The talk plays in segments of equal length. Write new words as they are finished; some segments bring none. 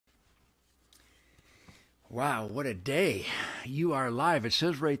Wow, what a day. You are live. It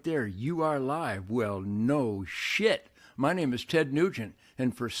says right there, you are live. Well, no shit. My name is Ted Nugent,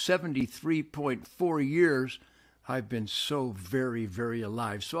 and for 73.4 years, I've been so very, very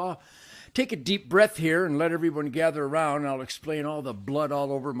alive. So I'll take a deep breath here and let everyone gather around, and I'll explain all the blood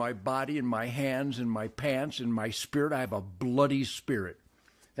all over my body and my hands and my pants and my spirit. I have a bloody spirit.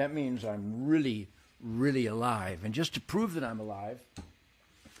 That means I'm really, really alive. And just to prove that I'm alive,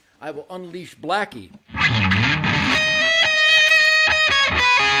 I will unleash Blackie.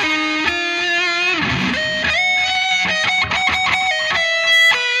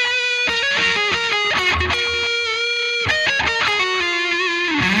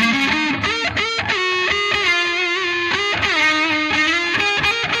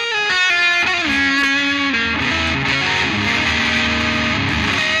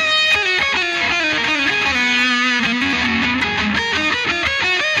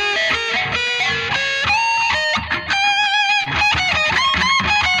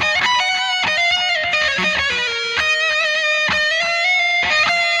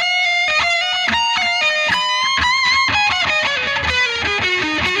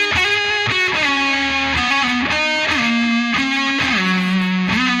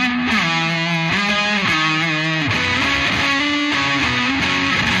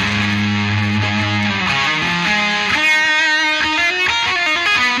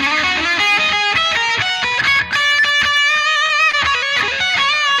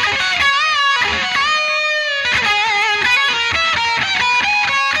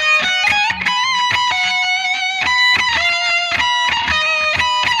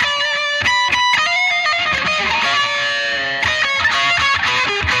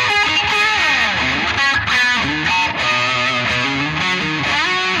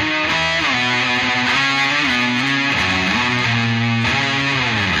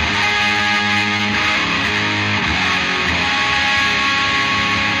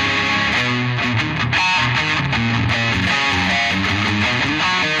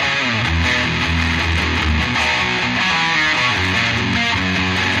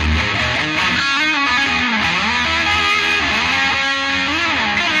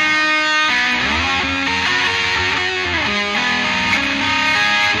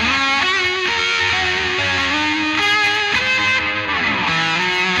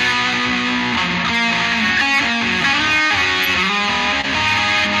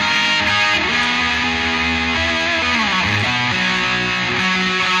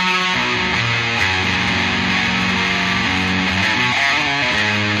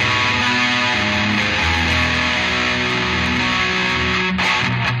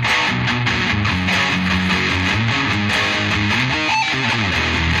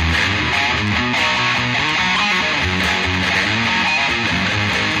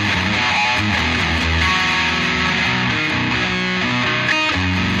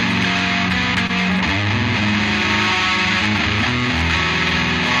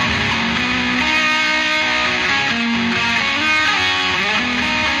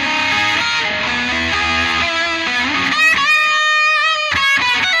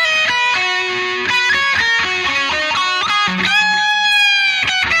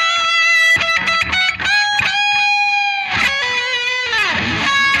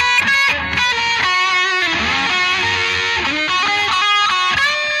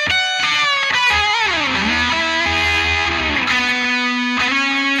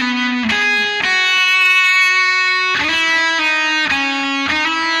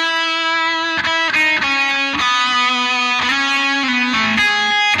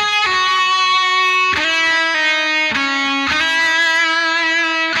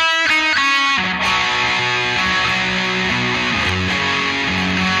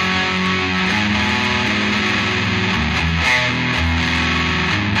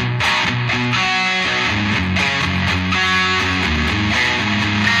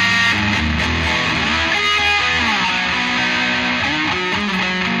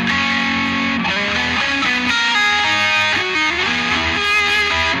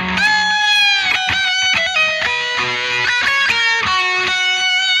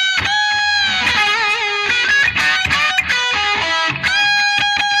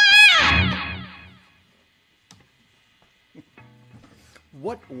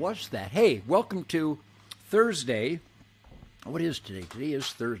 That. Hey, welcome to Thursday. What is today? Today is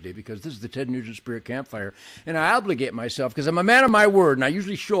Thursday because this is the Ted Nugent Spirit Campfire, and I obligate myself because I'm a man of my word, and I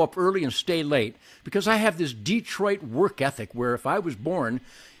usually show up early and stay late because I have this Detroit work ethic where if I was born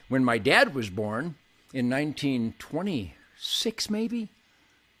when my dad was born in 1926 maybe,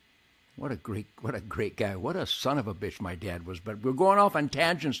 What a great guy. What a son of a bitch my dad was. But we're going off on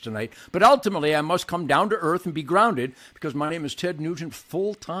tangents tonight. But ultimately, I must come down to earth and be grounded because my name is Ted Nugent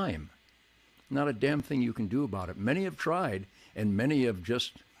full time. Not a damn thing you can do about it. Many have tried, and many have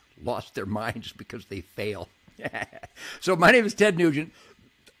just lost their minds because they fail. So my name is Ted Nugent,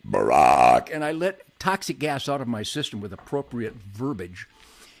 Barack, and I let toxic gas out of my system with appropriate verbiage.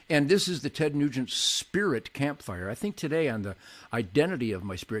 And this is the Ted Nugent Spirit Campfire. I think today on the identity of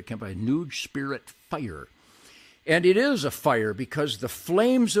my spirit campfire, Nugespiritfire. And it is a fire because the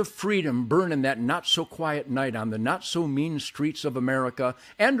flames of freedom burn in that not-so-quiet night on the not-so-mean streets of America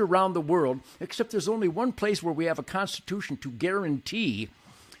and around the world, except there's only one place where we have a constitution to guarantee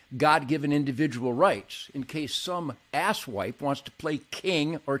God-given individual rights in case some asswipe wants to play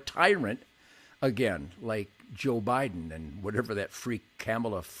king or tyrant again, like Joe Biden and whatever that freak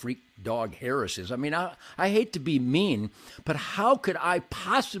Kamala freak dog Harris is. I mean, I hate to be mean, but how could I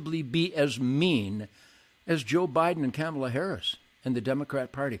possibly be as mean as Joe Biden and Kamala Harris and the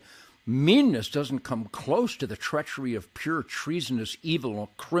Democrat Party? Meanness doesn't come close to the treachery of pure treasonous, evil,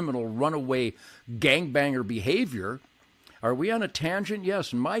 criminal, runaway, gangbanger behavior. Are we on a tangent?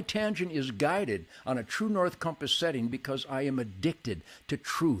 Yes, and my tangent is guided on a true north compass setting because I am addicted to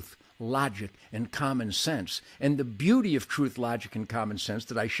truth, logic, and common sense. And the beauty of truth, logic, and common sense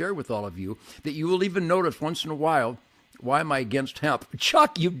that I share with all of you, that you will even notice once in a while, why am I against hemp?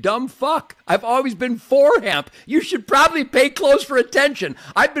 Chuck, you dumb fuck. I've always been for hemp. You should probably pay close for attention.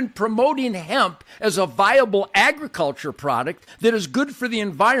 I've been promoting hemp as a viable agriculture product that is good for the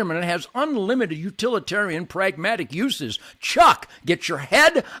environment and has unlimited utilitarian pragmatic uses. Chuck, get your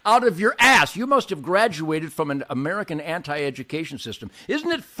head out of your ass. You must have graduated from an American anti-education system.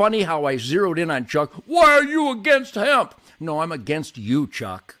 Isn't it funny how I zeroed in on Chuck? Why are you against hemp? No, I'm against you,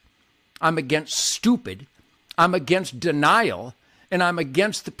 Chuck. I'm against stupid. I'm against denial, and I'm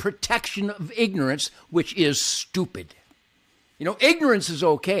against the protection of ignorance, which is stupid. You know, ignorance is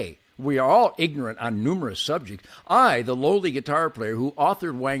okay. We are all ignorant on numerous subjects. I, the lowly guitar player who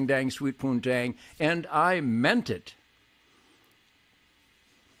authored Wang Dang Sweet Poontang, and I meant it.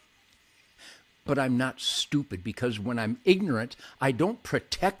 But I'm not stupid because when I'm ignorant, I don't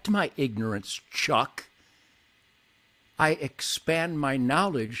protect my ignorance, Chuck. I expand my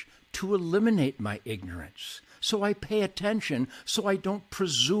knowledge to eliminate my ignorance. So I pay attention so I don't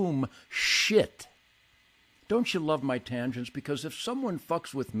presume shit. Don't you love my tangents? Because if someone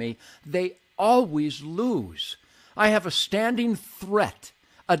fucks with me, they always lose. I have a standing threat,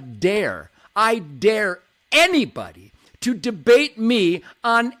 a dare. I dare anybody to debate me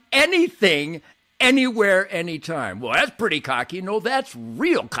on anything, anywhere, anytime. Well, that's pretty cocky. No, that's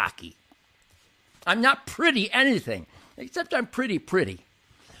real cocky. I'm not pretty anything, except I'm pretty.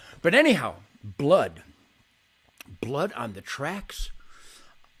 But anyhow, blood on the tracks.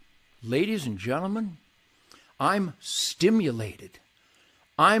 Ladies and gentlemen, I'm stimulated.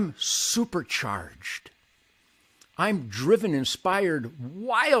 I'm supercharged. I'm driven, inspired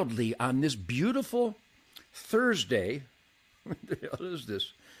wildly on this beautiful Thursday. What the hell is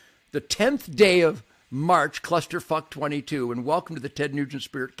this? The 10th day of March, Clusterfuck 22, and welcome to the Ted Nugent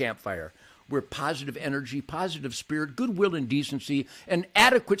Spirit Campfire, where positive energy, positive spirit, goodwill and decency, and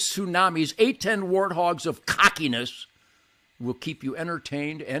adequate tsunamis, 810 warthogs of cockiness will keep you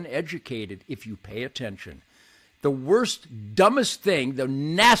entertained and educated if you pay attention. The worst, dumbest thing, the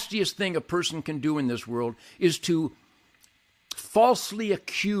nastiest thing a person can do in this world is to falsely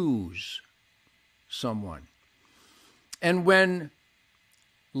accuse someone. And when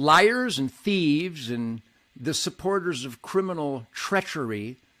liars and thieves and the supporters of criminal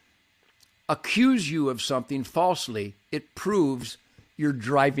treachery accuse you of something falsely, it proves you're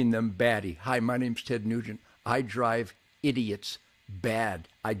driving them batty. Hi, my name's Ted Nugent. I drive idiots bad.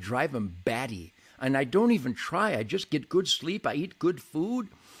 I drive them batty. And I don't even try. I just get good sleep. I eat good food.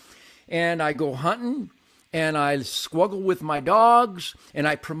 And I go hunting. And I squuggle with my dogs. And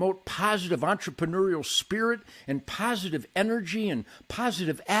I promote positive entrepreneurial spirit and positive energy and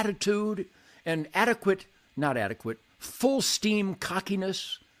positive attitude and full steam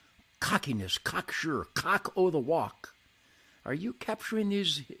cockiness. Cockiness, cocksure, cock o' the walk. Are you capturing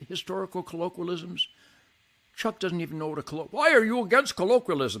these historical colloquialisms? Chuck doesn't even know what a colloquialism. Why are you against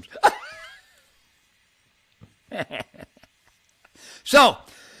colloquialisms? So,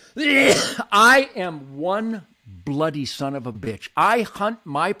 I am one bloody son of a bitch. I hunt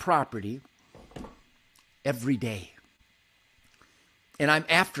my property every day. And I'm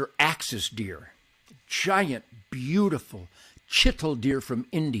after axis deer, giant, beautiful chital deer from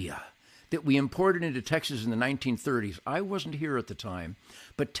India that we imported into Texas in the 1930s. I wasn't here at the time,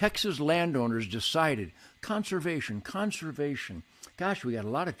 but Texas landowners decided conservation. Gosh, we got a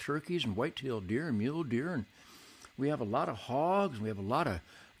lot of turkeys and white-tailed deer and mule deer, and we have a lot of hogs, and we have a lot of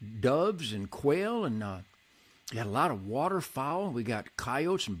doves and quail, and we got a lot of waterfowl. We got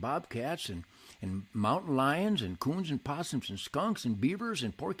coyotes and bobcats and mountain lions and coons and possums and skunks and beavers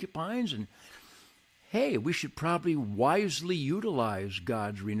and porcupines. And hey, we should probably wisely utilize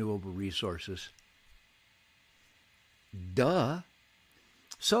God's renewable resources. Duh.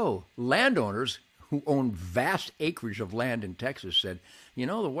 So landowners who own vast acreage of land in Texas said, you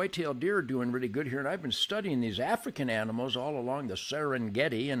know, the white-tailed deer are doing really good here, and I've been studying these African animals all along the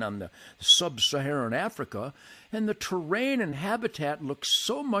Serengeti and on the sub-Saharan Africa, and the terrain and habitat looks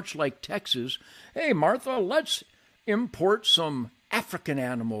so much like Texas. Hey, Martha, let's import some African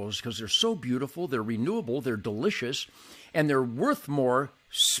animals because they're so beautiful, they're renewable, they're delicious, and they're worth more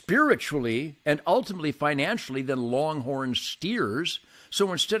spiritually and ultimately financially than longhorn steers. So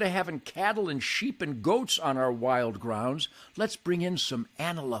instead of having cattle and sheep and goats on our wild grounds, let's bring in some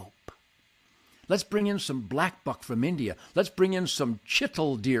antelope. Let's bring in some black buck from India. Let's bring in some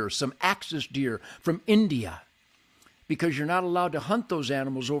chital deer, some axis deer from India, because you're not allowed to hunt those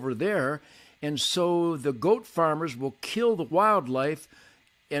animals over there. And so the goat farmers will kill the wildlife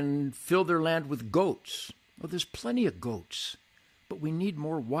and fill their land with goats. Well, there's plenty of goats, but we need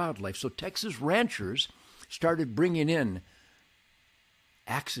more wildlife. So Texas ranchers started bringing in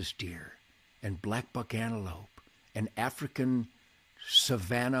axis deer and black buck antelope and African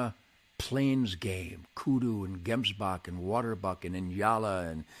savanna plains game, kudu and gemsbok and waterbuck and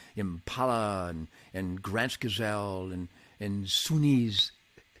inyala and impala and Grant's gazelle and Sunnis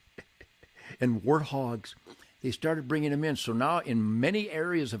and warthogs. They started bringing them in. So now in many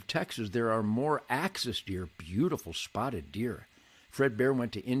areas of Texas, there are more axis deer, beautiful spotted deer. Fred Bear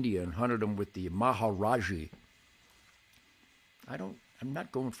went to India and hunted them with the Maharaji. I'm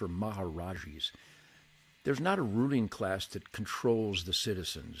not going for Maharajis. There's not a ruling class that controls the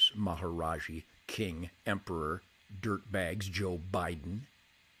citizens. Maharaji, king, emperor, dirtbags, Joe Biden.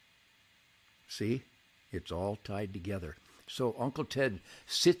 See? It's all tied together. So Uncle Ted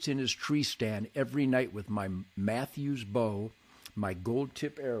sits in his tree stand every night with my Matthews bow, my gold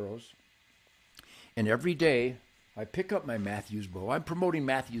tip arrows, and every day I pick up my Matthews bow. I'm promoting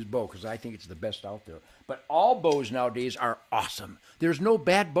Matthews bow because I think it's the best out there. But all bows nowadays are awesome. There's no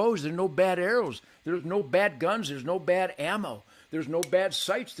bad bows. There's no bad arrows. There's no bad guns. There's no bad ammo. There's no bad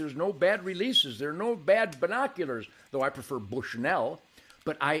sights. There's no bad releases. There are no bad binoculars, though I prefer Bushnell.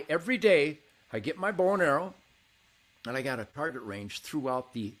 But every day I get my bow and arrow, and I got a target range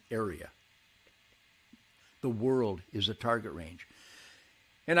throughout the area. The world is a target range.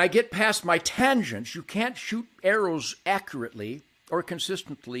 And I get past my tangents. You can't shoot arrows accurately or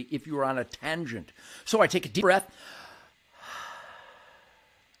consistently if you're on a tangent. So I take a deep breath,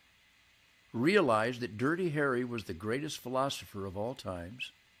 realize that Dirty Harry was the greatest philosopher of all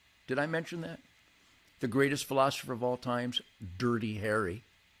times. Did I mention that? The greatest philosopher of all times, Dirty Harry.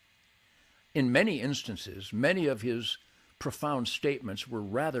 In many instances, many of his profound statements were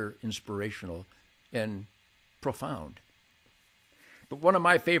rather inspirational and profound. But one of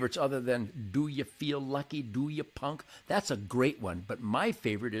my favorites, other than "Do you feel lucky, do you punk?" That's a great one. But my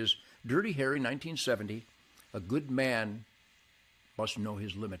favorite is Dirty Harry, 1970, "A good man must know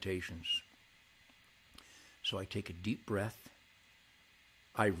his limitations." So I take a deep breath.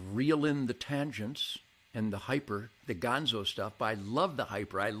 I reel in the tangents and the hyper, the gonzo stuff. I love the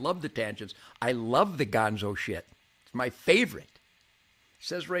hyper. I love the tangents. I love the gonzo shit. It's my favorite. It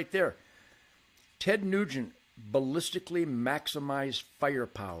says right there, Ted Nugent, ballistically maximized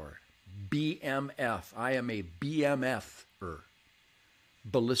firepower, BMF. I am a BMF-er,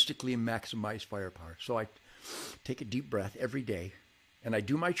 ballistically maximized firepower. So I take a deep breath every day, and I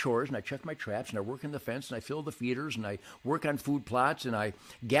do my chores, and I check my traps, and I work in the fence, and I fill the feeders, and I work on food plots, and I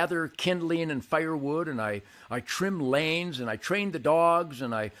gather kindling and firewood, and I trim lanes, and I train the dogs,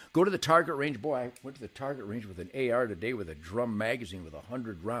 and I go to the target range. Boy, I went to the target range with an AR today with a drum magazine with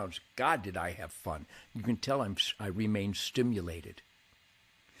 100 rounds. God, did I have fun. You can tell I remain stimulated.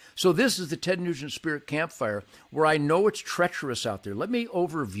 So this is the Ted Nugent Spirit Campfire, where I know it's treacherous out there. Let me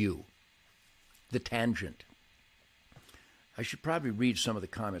overview the tangent. I should probably read some of the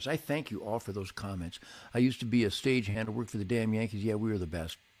comments. I thank you all for those comments. I used to be a stagehand to work for the damn Yankees. Yeah, we were the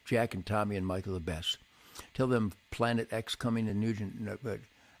best. Jack and Tommy and Michael the best. Tell them Planet X coming to Nugent, but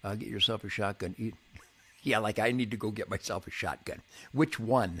get yourself a shotgun. Yeah, like I need to go get myself a shotgun. Which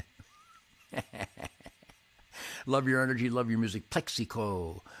one? Love your energy, love your music.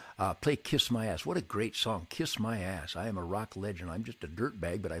 Plexico. play Kiss My Ass. What a great song, Kiss My Ass. I am a rock legend. I'm just a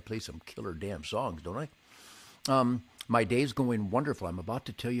dirtbag, but I play some killer damn songs, don't I? My day's going wonderful. I'm about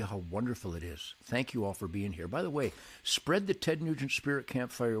to tell you how wonderful it is. Thank you all for being here. By the way, spread the Ted Nugent Spirit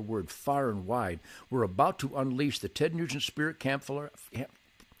Campfire word far and wide. We're about to unleash the Ted Nugent Spirit Campfire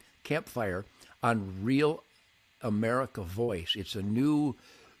on Real America Voice. It's a new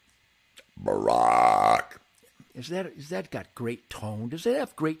Barack. Is that got great tone? Does it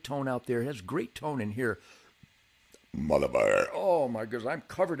have great tone out there? It has great tone in here. Motherfucker. Oh my goodness, I'm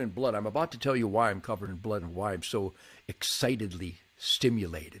covered in blood. I'm about to tell you why I'm covered in blood and why I'm so excitedly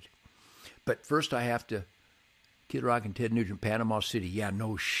stimulated. But first I have to, Kid Rock and Ted Nugent, Panama City. Yeah,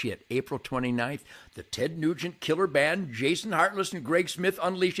 no shit. April 29th, the Ted Nugent Killer Band, Jason Hartless and Greg Smith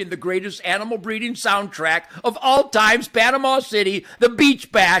unleashing the greatest animal breeding soundtrack of all times, Panama City, the Beach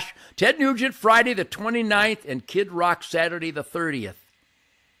Bash. Ted Nugent Friday the 29th and Kid Rock Saturday the 30th.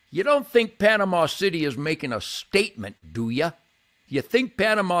 You don't think Panama City is making a statement, do you? You think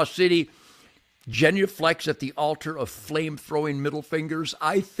Panama City genuflects at the altar of flame-throwing middle fingers?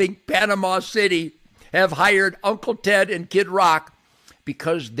 I think Panama City have hired Uncle Ted and Kid Rock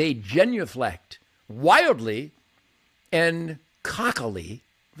because they genuflect wildly and cockily,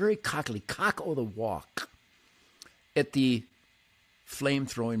 very cockily, cock o' the walk, at the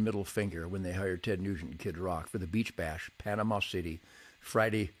flame-throwing middle finger when they hired Ted Nugent and Kid Rock for the Beach Bash, Panama City,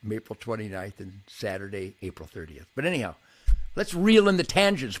 Friday, April 29th, and Saturday, April 30th. But anyhow, let's reel in the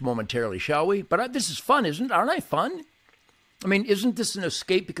tangents momentarily, shall we? But this is fun, isn't it? Aren't I fun? I mean, isn't this an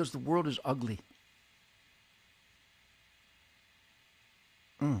escape because the world is ugly?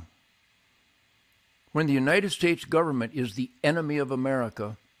 When the United States government is the enemy of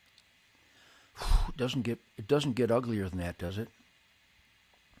America, it doesn't get uglier than that, does it?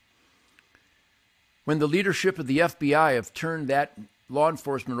 When the leadership of the FBI have turned that law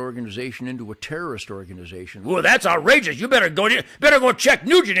enforcement organization into a terrorist organization. Well, that's outrageous. You better go check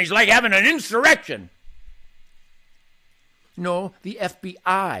Nugent. He's like having an insurrection. No, the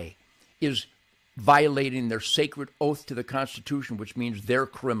FBI is violating their sacred oath to the Constitution, which means they're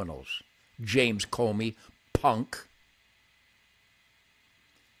criminals. James Comey, punk.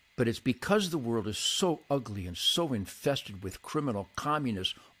 But it's because the world is so ugly and so infested with criminal,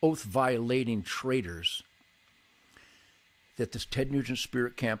 communist, oath-violating traitors that this Ted Nugent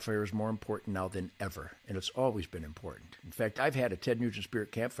Spirit Campfire is more important now than ever, and it's always been important. In fact, I've had a Ted Nugent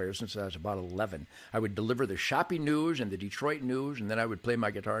Spirit Campfire since I was about 11. I would deliver the shopping news and the Detroit news, and then I would play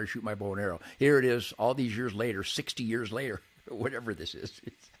my guitar and shoot my bow and arrow. Here it is, all these years later, 60 years later, whatever this is.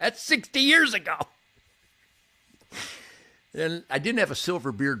 That's 60 years ago. And I didn't have a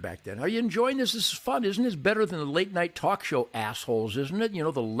silver beard back then. Are you enjoying this? This is fun. Isn't this better than the late night talk show assholes, isn't it? You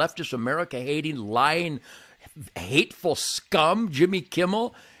know, the leftist America-hating, lying, hateful scum, Jimmy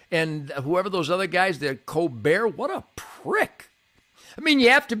Kimmel, and whoever those other guys, the Colbert. What a prick. I mean, you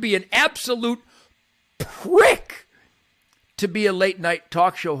have to be an absolute prick to be a late night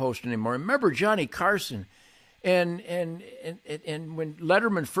talk show host anymore. Remember Johnny Carson and when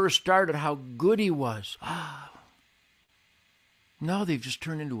Letterman first started, how good he was. Now they've just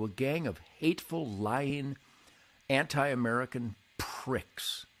turned into a gang of hateful, lying, anti-American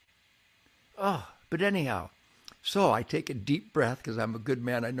pricks. But anyhow, so I take a deep breath because I'm a good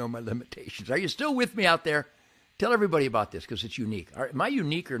man. I know my limitations. Are you still with me out there? Tell everybody about this because it's unique. Am I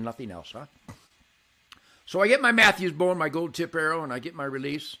unique or nothing else, huh? So I get my Matthews bow and my gold tip arrow, and I get my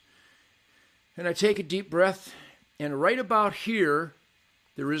release. And I take a deep breath, and right about here,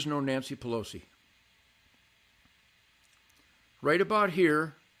 there is no Nancy Pelosi. Right about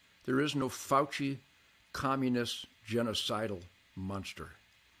here, there is no Fauci, communist, genocidal monster.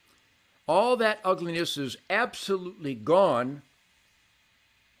 All that ugliness is absolutely gone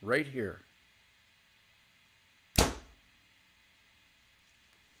right here.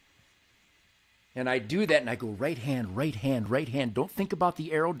 And I do that, and I go right hand, right hand, right hand. Don't think about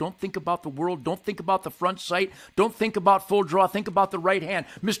the arrow. Don't think about the world. Don't think about the front sight. Don't think about full draw. Think about the right hand.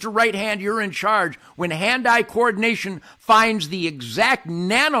 Mr. Right Hand, you're in charge. When hand-eye coordination finds the exact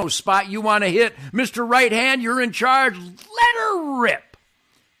nano spot you want to hit, Mr. Right Hand, you're in charge. Let her rip.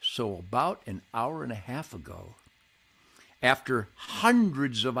 So about an hour and a half ago, after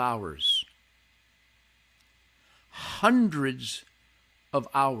hundreds of hours,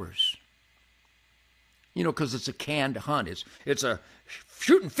 you know, because it's a canned hunt. It's a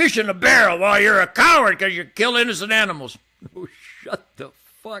shooting fish in a barrel while you're a coward because you kill innocent animals. Oh, shut the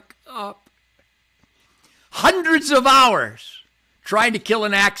fuck up. Hundreds of hours trying to kill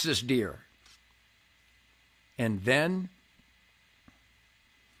an axis deer. And then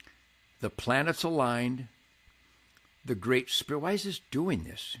the planets aligned. the Great Spirit. Why is this doing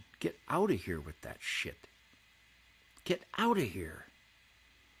this? Get out of here with that shit. Get out of here.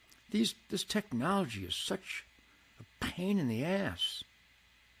 This technology is such a pain in the ass.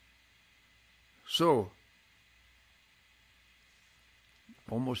 So,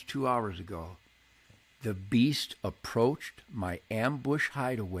 almost 2 hours ago, the beast approached my ambush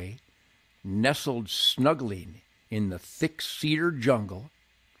hideaway, nestled snuggling in the thick cedar jungle.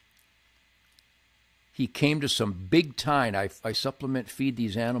 He came to some big tine. I supplement feed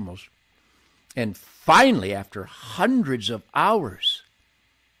these animals. And finally, after hundreds of hours,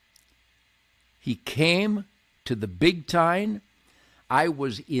 he came to the big tine. I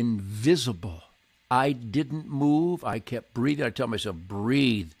was invisible. I didn't move. I kept breathing. I tell myself,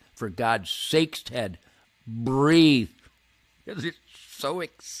 breathe. For God's sakes, Ted, breathe. It's so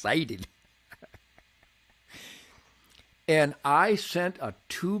excited. And I sent a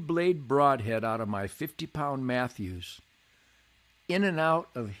 2-blade broadhead out of my 50-pound Matthews in and out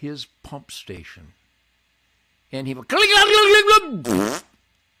of his pump station. And he went,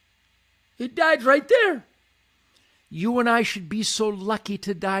 it died right there. You and I should be so lucky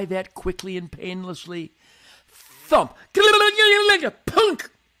to die that quickly and painlessly. Thump. Punk.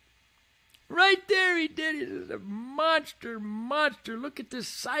 Right there he did it. It's a monster. Look at the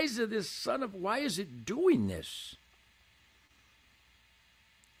size of this son of... Why is it doing this?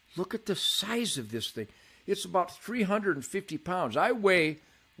 Look at the size of this thing. It's about 350 pounds. I weigh,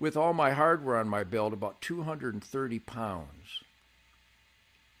 with all my hardware on my belt, about 230 pounds.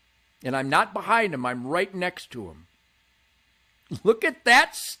 And I'm not behind him. I'm right next to him. Look at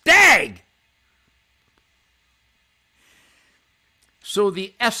that stag! So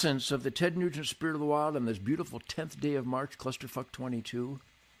the essence of the Ted Nugent Spirit of the Wild on this beautiful 10th day of March, Clusterfuck 22,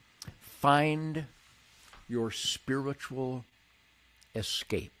 find your spiritual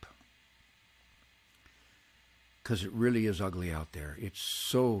escape. Because it really is ugly out there. It's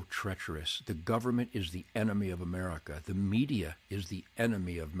so treacherous. The government is the enemy of America. The media is the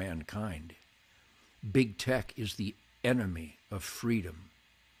enemy of mankind. Big tech is the enemy of freedom.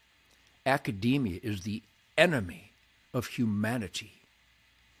 Academia is the enemy of humanity.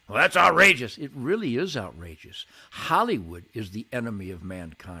 Well, that's outrageous. It really is outrageous. Hollywood is the enemy of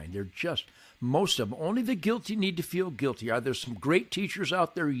mankind. They're just, most of them, only the guilty need to feel guilty. Are there some great teachers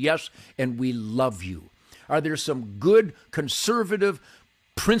out there? Yes, and we love you. Are there some good, conservative,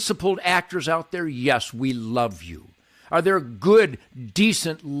 principled actors out there? Yes, we love you. Are there good,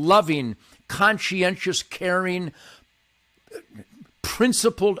 decent, loving, conscientious, caring,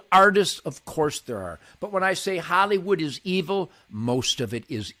 principled artists? Of course there are. But when I say Hollywood is evil, most of it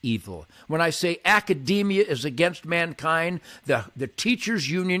is evil. When I say academia is against mankind, the teachers'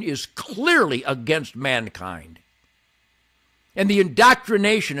 union is clearly against mankind. And the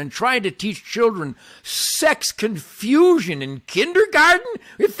indoctrination and trying to teach children sex confusion in kindergarten,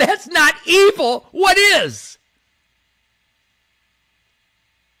 if that's not evil, what is?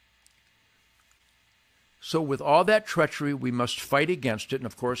 So with all that treachery, we must fight against it. And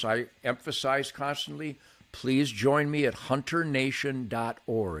of course, I emphasize constantly, please join me at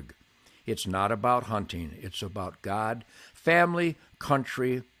hunternation.org. It's not about hunting. It's about God, family,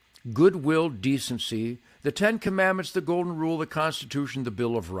 country, goodwill, decency, the 10 Commandments, the Golden Rule, the Constitution, the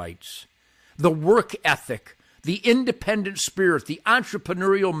Bill of Rights, the work ethic, the independent spirit, the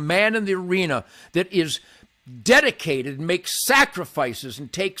entrepreneurial man in the arena that is dedicated, makes sacrifices,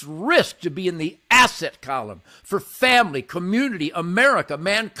 and takes risks to be in the asset column for family, community, America,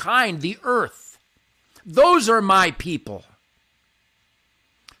 mankind, the earth. Those are my people.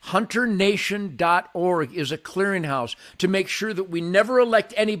 HunterNation.org is a clearinghouse to make sure that we never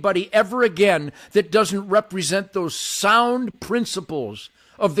elect anybody ever again that doesn't represent those sound principles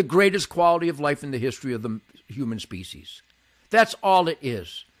of the greatest quality of life in the history of the human species. That's all it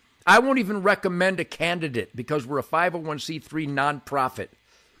is. I won't even recommend a candidate because we're a 501c3 nonprofit.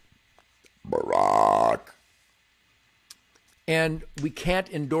 Barack. And we can't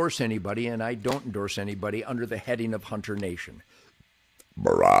endorse anybody, and I don't endorse anybody under the heading of Hunter Nation.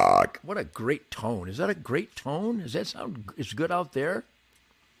 Barack. What a great tone. Is that a great tone? Does that sound as good out there?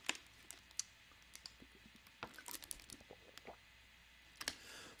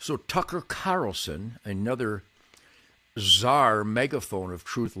 So Tucker Carlson, another czar megaphone of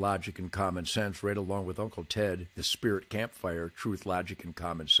truth, logic, and common sense, right along with Uncle Ted, the spirit campfire, truth, logic, and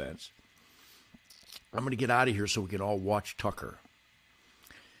common sense. I'm going to get out of here so we can all watch Tucker,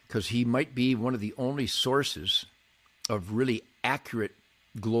 because he might be one of the only sources of really accurate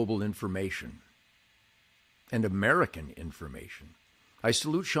global information and American information. I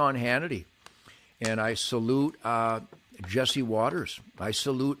salute Sean Hannity, and I salute Jesse Waters. I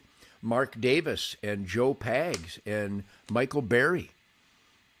salute Mark Davis and Joe Pags and Michael Berry.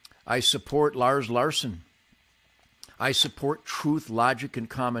 I support Lars Larson. I support truth, logic, and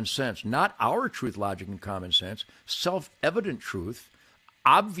common sense. Not our truth, logic, and common sense. Self-evident truth,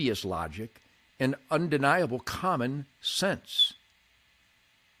 obvious logic, and undeniable common sense.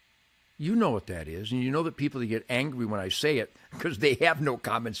 You know what that is, and you know that people get angry when I say it because they have no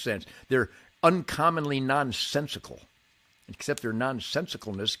common sense. They're uncommonly nonsensical, except their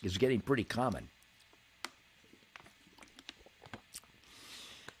nonsensicalness is getting pretty common.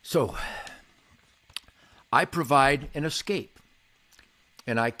 So, I provide an escape,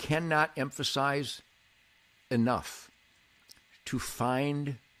 and I cannot emphasize enough to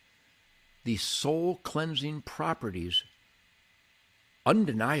find the soul-cleansing properties,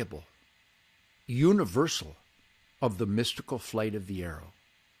 undeniable, universal, of the mystical flight of the arrow.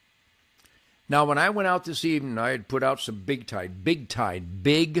 Now, when I went out this evening, I had put out some big tine,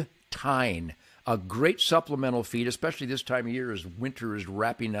 a great supplemental feed, especially this time of year as winter is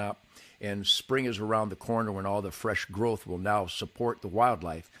wrapping up and spring is around the corner when all the fresh growth will now support the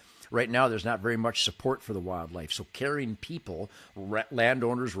wildlife. Right now, there's not very much support for the wildlife. So caring people,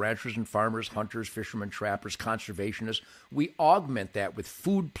 landowners, ranchers and farmers, hunters, fishermen, trappers, conservationists, we augment that with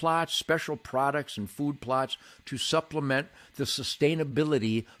food plots, special products and food plots to supplement the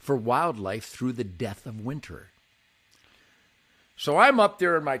sustainability for wildlife through the death of winter. So I'm up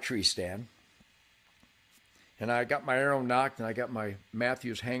there in my tree stand, and I got my arrow knocked, and I got my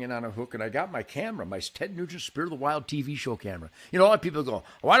Matthews hanging on a hook, and I got my camera, my Ted Nugent Spirit of the Wild TV show camera. You know, a lot of people go,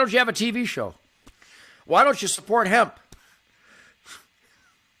 why don't you have a TV show? Why don't you support hemp?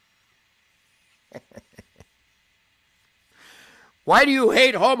 Why do you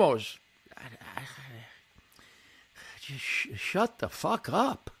hate homos? Just shut the fuck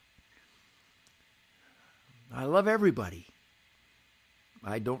up. I love everybody.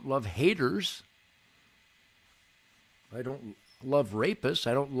 I don't love haters. I don't love rapists.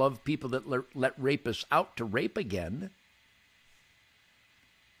 I don't love people that let rapists out to rape again.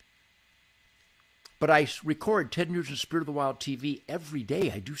 But I record Ted Nugent's Spirit of the Wild TV every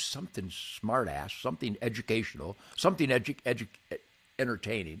day. I do something smart-ass, something educational, something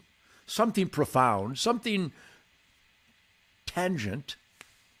entertaining, something profound, something tangent.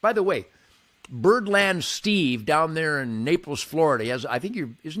 By the way, Birdland Steve down there in Naples, Florida,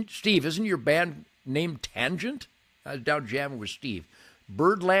 isn't your band named Tangent? I was down jamming with Steve.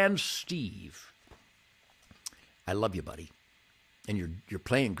 Birdland Steve. I love you, buddy. And you're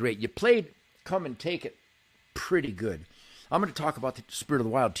playing great. You played Come and Take It pretty good. I'm going to talk about the Spirit of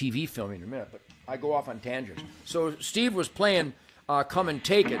the Wild TV filming in a minute, but I go off on tangents. So Steve was playing Come and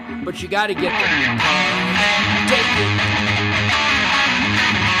Take It, but you got to get the Take It.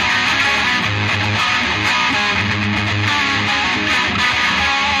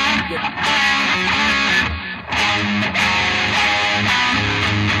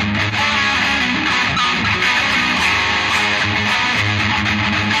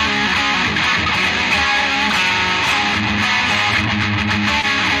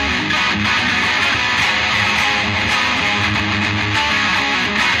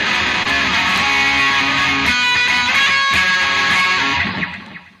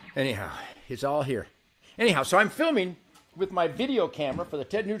 Anyhow, it's all here. Anyhow, so I'm filming with my video camera for the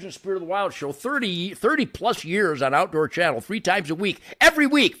Ted Nugent Spirit of the Wild show, 30 plus years on Outdoor Channel, 3 times a week, every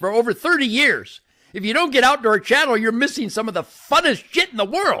week for over 30 years. If you don't get Outdoor Channel, you're missing some of the funnest shit in the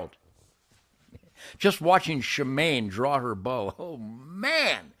world. Just watching Shemaine draw her bow. Oh,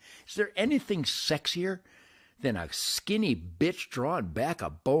 man. Is there anything sexier than a skinny bitch drawing back a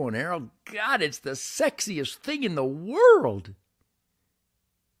bow and arrow? God, it's the sexiest thing in the world.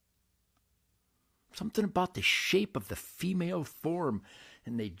 Something about the shape of the female form,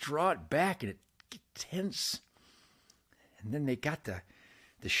 and they draw it back, and it gets tense. And then they got the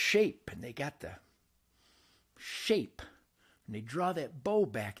shape, and they got the shape. And they draw that bow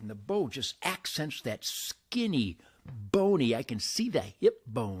back, and the bow just accents that skinny, bony. I can see the hip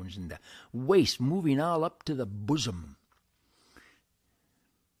bones and the waist moving all up to the bosom.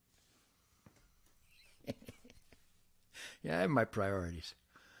 Yeah, I have my priorities.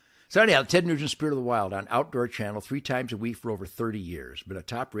 So anyhow, Ted Nugent's Spirit of the Wild on Outdoor Channel 3 times a week for over 30 years. Been a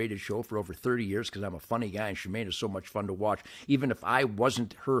top-rated show for over 30 years because I'm a funny guy and Shemaine is so much fun to watch. Even if I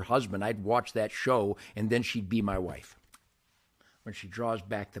wasn't her husband, I'd watch that show and then she'd be my wife. When she draws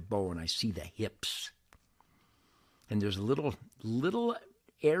back the bow and I see the hips. And there's a little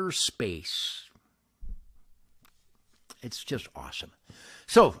airspace. It's just awesome.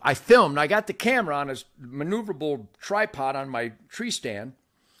 So I filmed. I got the camera on a maneuverable tripod on my tree stand.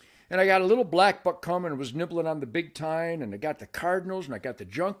 And I got a little black buck coming and was nibbling on the big tine, and I got the cardinals, and I got the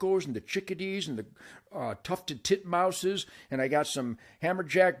juncos, and the chickadees, and the tufted titmouses, and I got some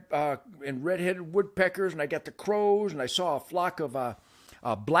hammerjack and red-headed woodpeckers, and I got the crows, and I saw a flock of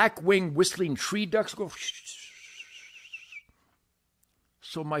black-winged whistling tree ducks go.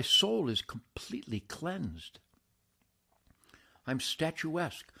 So my soul is completely cleansed. I'm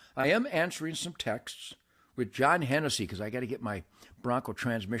statuesque. I am answering some texts with John Hennessy because I got to get my Bronco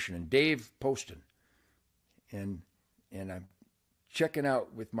transmission, and Dave Poston, and I'm checking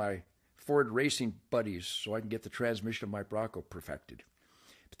out with my Ford racing buddies so I can get the transmission of my Bronco perfected.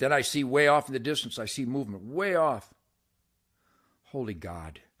 But then I see way off in the distance, I see movement way off. Holy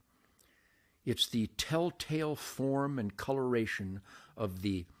God. It's the telltale form and coloration of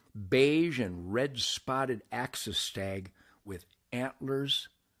the beige and red spotted axis stag with antlers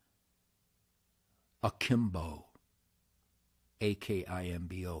akimbo.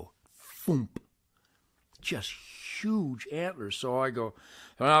 A-K-I-M-B-O. Foomp. Just huge antlers. So I go,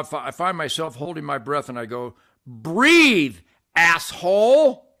 I find myself holding my breath and I go, breathe,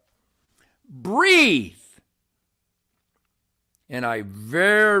 asshole. Breathe. And I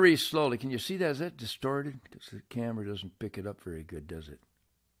very slowly, can you see that? Is that distorted? Because the camera doesn't pick it up very good, does it?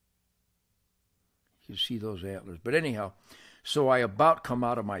 You see those antlers. But anyhow, so I about come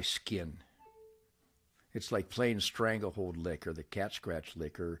out of my skin. It's like playing Stranglehold Lick or the Cat Scratch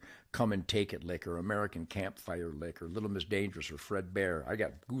Lick or Come and Take It Lick or American Campfire Lick or Little Miss Dangerous or Fred Bear. I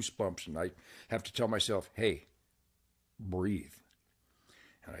got goosebumps and I have to tell myself, hey, breathe.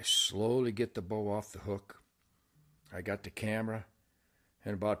 And I slowly get the bow off the hook. I got the camera,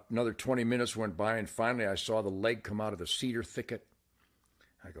 and about another 20 minutes went by, and finally I saw the leg come out of the cedar thicket.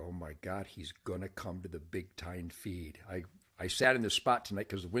 I go, oh my God, he's going to come to the big tine feed. I sat in this spot tonight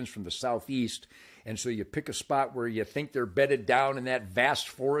because the wind's from the southeast, and so you pick a spot where you think they're bedded down in that vast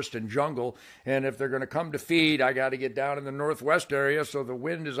forest and jungle, and if they're going to come to feed, I got to get down in the northwest area so the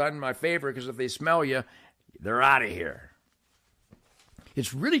wind is on my favor, because if they smell you, they're out of here.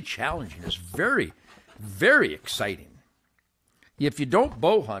 It's really challenging. It's very, very exciting. If you don't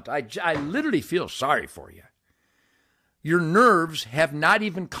bow hunt, I literally feel sorry for you. Your nerves have not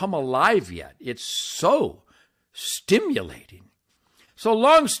even come alive yet. It's so stimulating. So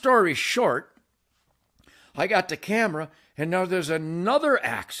long story short, I got the camera, and now there's another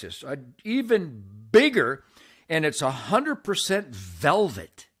axis, even bigger, and it's 100%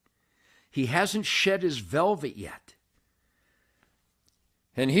 velvet. He hasn't shed his velvet yet.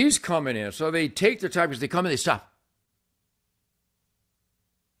 And he's coming in. So they take their time because they come in, they stop.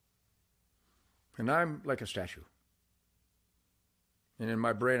 And I'm like a statue. And in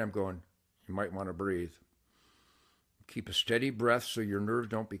my brain, I'm going, you might want to breathe. Keep a steady breath so your nerves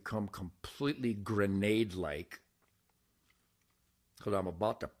don't become completely grenade-like. Because I'm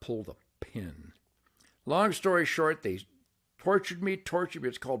about to pull the pin. Long story short, they tortured me.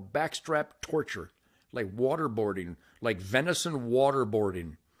 It's called backstrap torture. Like waterboarding, like venison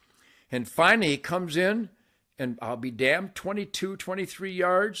waterboarding. And finally he comes in, and I'll be damned, 22, 23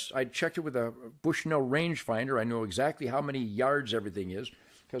 yards. I checked it with a Bushnell rangefinder. I know exactly how many yards everything is,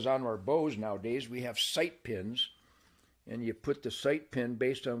 because on our bows nowadays we have sight pins, and you put the sight pin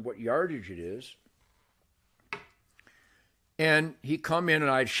based on what yardage it is. And he come in,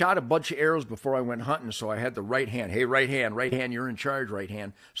 and I'd shot a bunch of arrows before I went hunting, so I had the right hand. Hey, right hand, you're in charge, right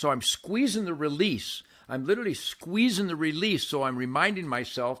hand. So I'm squeezing the release. I'm literally squeezing the release, so I'm reminding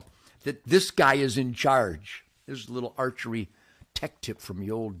myself that this guy is in charge. This is a little archery tech tip from the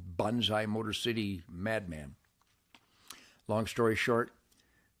old Bonsai Motor City madman. Long story short,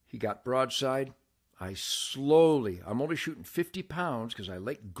 he got broadside. I'm only shooting 50 pounds because I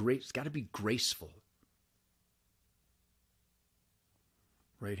like grace. It's got to be graceful.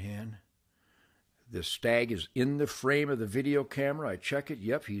 Right hand. The stag is in the frame of the video camera. I check it.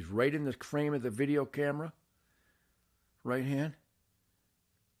 Yep, he's right in the frame of the video camera. Right hand.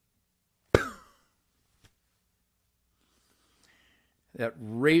 That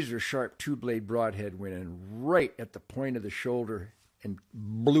razor-sharp two-blade broadhead went in right at the point of the shoulder and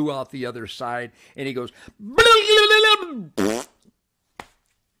blew out the other side. And he goes,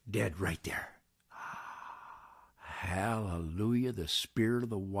 dead right there. Hallelujah. The spirit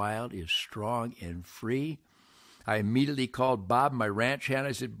of the wild is strong and free. I immediately called Bob, my ranch hand.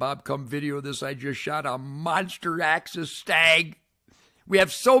 I said, Bob, come video this. I just shot a monster axis stag. We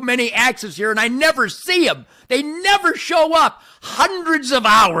have so many axes here, and I never see them. They never show up. Hundreds of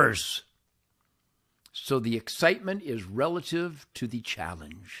hours. So the excitement is relative to the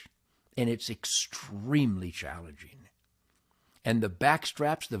challenge, and it's extremely challenging. And the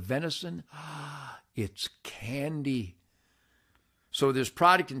backstraps, the venison, it's candy. So this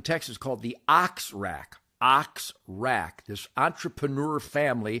product in Texas called the Ox Rack. Ox Rack. This entrepreneur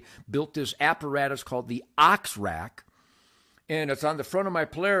family built this apparatus called the Ox Rack, and it's on the front of my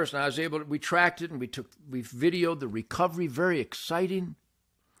Polaris. And I was able to, we tracked it and we videoed the recovery. Very exciting.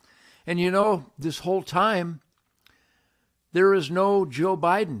 And you know, this whole time, there is no Joe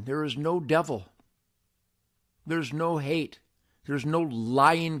Biden. There is no devil. There's no hate. There's no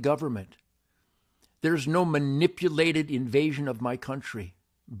lying government. There's no manipulated invasion of my country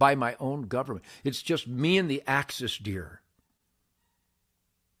by my own government. It's just me and the Axis deer.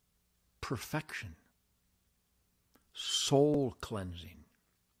 Perfection. Soul cleansing.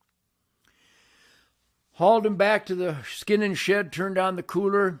 Hauled him back to the skinning shed, turned on the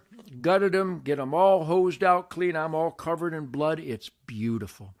cooler, gutted him, get him all hosed out clean. I'm all covered in blood. It's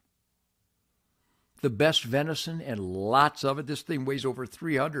beautiful. The best venison and lots of it. This thing weighs over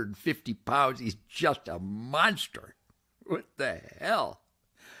 350 pounds. He's just a monster. What the hell?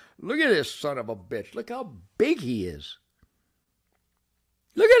 Look at this son of a bitch. Look how big he is.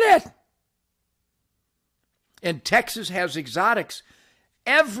 Look at it. And Texas has exotics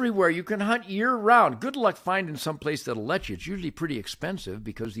everywhere. You can hunt year-round. Good luck finding some place that'll let you. It's usually pretty expensive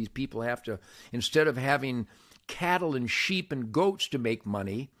because these people have to, instead of having cattle and sheep and goats to make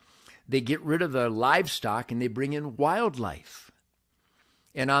money, they get rid of the livestock and they bring in wildlife.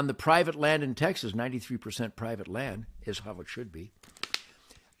 And on the private land in Texas, 93% private land is how it should be.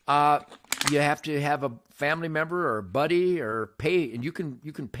 You have to have a family member or a buddy or pay, and you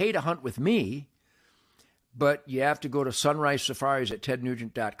can pay to hunt with me, but you have to go to Sunrise Safaris at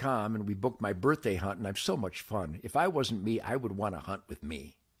tednugent.com, and we booked my birthday hunt, and I'm so much fun. If I wasn't me, I would want to hunt with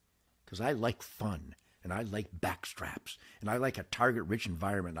me because I like fun, and I like backstraps, and I like a target-rich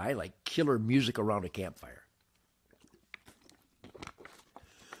environment. I like killer music around a campfire.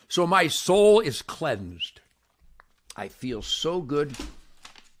 So my soul is cleansed. I feel so good.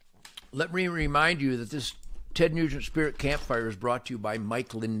 Let me remind you that this Ted Nugent Spirit Campfire is brought to you by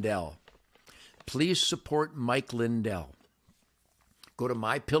Mike Lindell. Please support Mike Lindell. Go to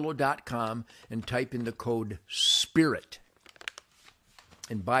mypillow.com and type in the code SPIRIT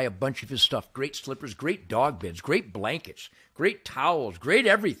and buy a bunch of his stuff. Great slippers, great dog beds, great blankets, great towels, great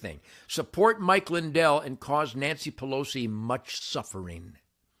everything. Support Mike Lindell and cause Nancy Pelosi much suffering,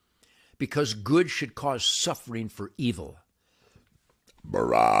 because good should cause suffering for evil.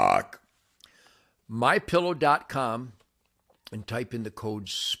 Barack. mypillow.com and type in the code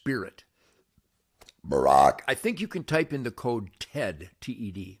SPIRIT. Barack. I think you can type in the code TED,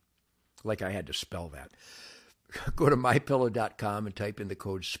 T-E-D, like I had to spell that. Go to mypillow.com and type in the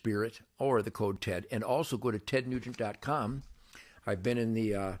code SPIRIT or the code TED, and also go to tednugent.com. I've been in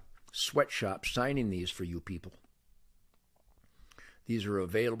the sweatshop signing these for you people. These are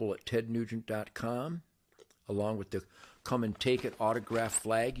available at tednugent.com, along with the Come and Take It autograph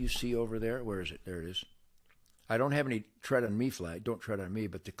flag you see over there. Where is it? There it is. I don't have any tread on me flag. Don't tread on me.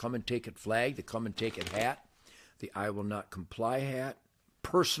 But the Come and Take It flag, the Come and Take It hat, the I Will Not Comply hat,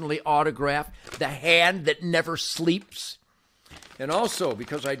 personally autographed, the hand that never sleeps. And also,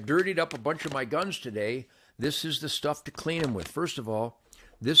 because I dirtied up a bunch of my guns today, this is the stuff to clean them with. First of all,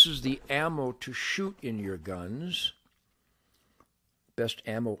 this is the ammo to shoot in your guns. Best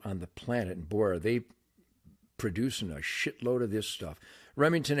ammo on the planet. And boy, are they producing a shitload of this stuff.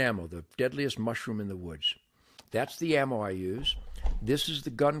 Remington ammo, the deadliest mushroom in the woods. That's the ammo I use. This is the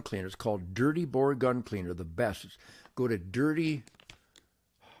gun cleaner. It's called Dirty Bore Gun Cleaner, the best. Go to dirty-bore.com.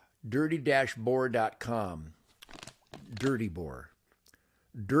 Dirty Bore.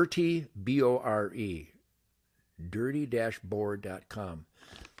 Dirty, B-O-R-E. Dirty-bore.com.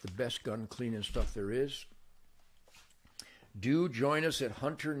 The best gun cleaning stuff there is. Do join us at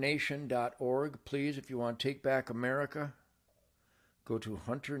hunternation.org, please, if you want to take back America. Go to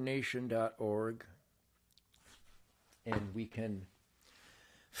hunternation.org, and we can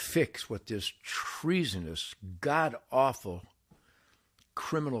fix what this treasonous, god-awful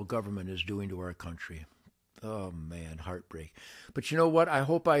criminal government is doing to our country. Oh, man, heartbreak. But you know what? I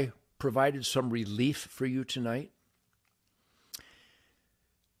hope I provided some relief for you tonight.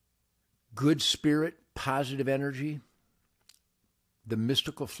 Good spirit, positive energy, the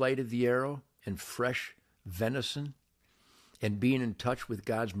mystical flight of the arrow, and fresh venison, and being in touch with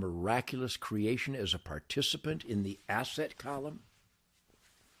God's miraculous creation as a participant in the asset column.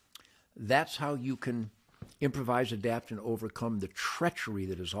 That's how you can improvise, adapt, and overcome the treachery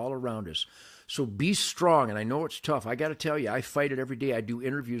that is all around us. So be strong, and I know it's tough. I got to tell you, I fight it every day. I do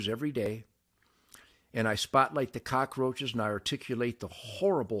interviews every day, and I spotlight the cockroaches, and I articulate the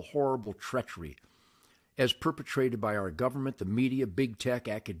horrible, horrible treachery as perpetrated by our government, the media, big tech,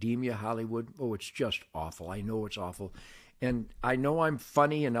 academia, Hollywood. Oh, it's just awful. I know it's awful. And I know I'm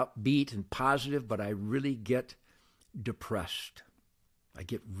funny and upbeat and positive, but I really get depressed. I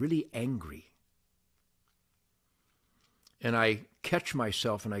get really angry. And I catch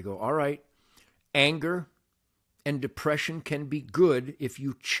myself and I go, all right, anger and depression can be good if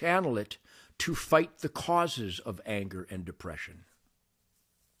you channel it to fight the causes of anger and depression.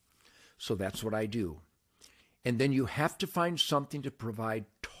 So that's what I do. And then you have to find something to provide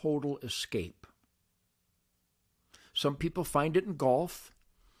total escape. Some people find it in golf.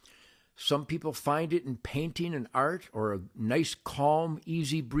 Some people find it in painting and art, or a nice, calm,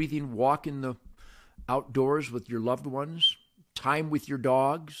 easy breathing walk in the outdoors with your loved ones, time with your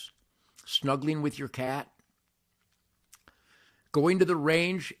dogs, snuggling with your cat. Going to the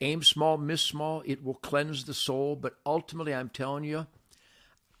range, aim small, miss small, it will cleanse the soul. But ultimately, I'm telling you,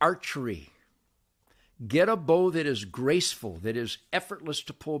 archery. Get a bow that is graceful, that is effortless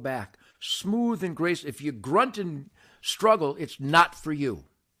to pull back, smooth and graceful. If you grunt and struggle, it's not for you.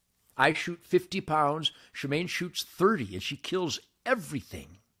 I shoot 50 pounds. Shemaine shoots 30, and she kills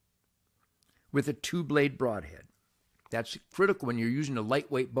everything with a 2-blade broadhead. That's critical when you're using a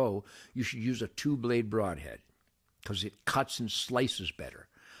lightweight bow. You should use a 2-blade broadhead because it cuts and slices better.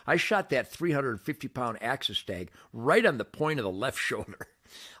 I shot that 350-pound axis stag right on the point of the left shoulder.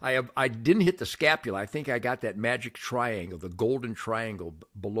 I didn't hit the scapula. I think I got that magic triangle, the golden triangle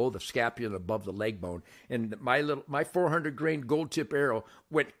below the scapula and above the leg bone. And my 400 grain gold tip arrow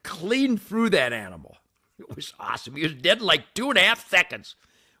went clean through that animal. It was awesome. He was dead in like 2.5 seconds.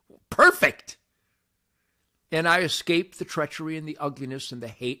 Perfect. And I escaped the treachery and the ugliness and the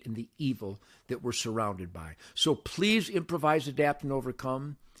hate and the evil that we're surrounded by. So please improvise, adapt, and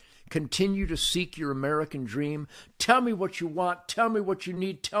overcome. Continue to seek your American dream. Tell me what you want. Tell me what you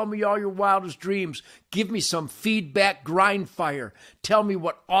need. Tell me all your wildest dreams. Give me some feedback, grind fire. Tell me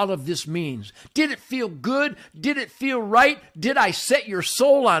what all of this means. Did it feel good? Did it feel right? Did I set your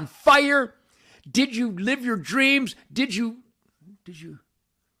soul on fire? Did you live your dreams? Did you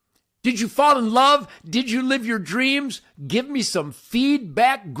fall in love? Did you live your dreams? Give me some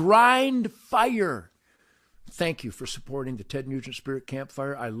feedback, grind fire. Thank you for supporting the Ted Nugent Spirit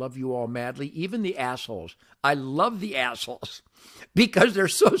Campfire. I love you all madly, even the assholes. I love the assholes because they're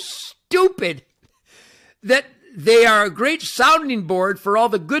so stupid that they are a great sounding board for all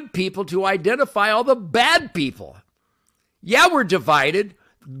the good people to identify all the bad people. Yeah, we're divided.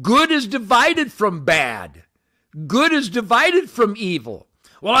 Good is divided from bad. Good is divided from evil.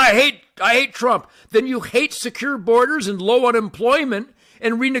 Well, I hate Trump. Then you hate secure borders and low unemployment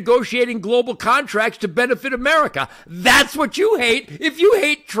and renegotiating global contracts to benefit America. That's what you hate if you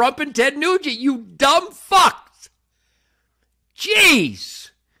hate Trump and Ted Nugent, you dumb fucks. Jeez.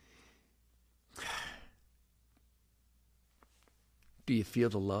 Do you feel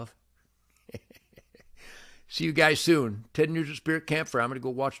the love? See you guys soon. Ted Nugent Spirit Campfire. I'm going to go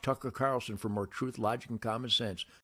watch Tucker Carlson for more truth, logic, and common sense.